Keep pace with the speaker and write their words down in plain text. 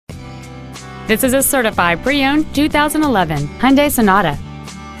This is a certified pre-owned 2011 Hyundai Sonata.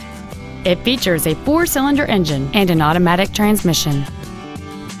 It features a 4-cylinder engine and an automatic transmission.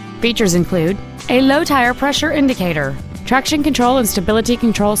 Features include a low tire pressure indicator, traction control and stability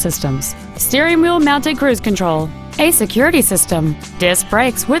control systems, steering wheel mounted cruise control, a security system, disc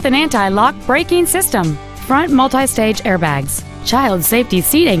brakes with an anti-lock braking system, front multi-stage airbags, child safety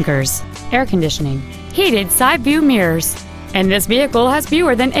seat anchors, air conditioning, heated side view mirrors, and this vehicle has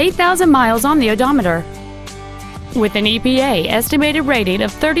fewer than 8,000 miles on the odometer. With an EPA estimated rating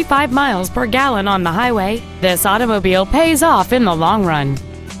of 35 miles per gallon on the highway, this automobile pays off in the long run.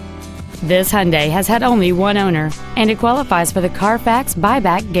 This Hyundai has had only one owner, and it qualifies for the Carfax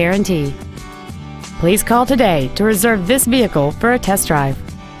buyback guarantee. Please call today to reserve this vehicle for a test drive.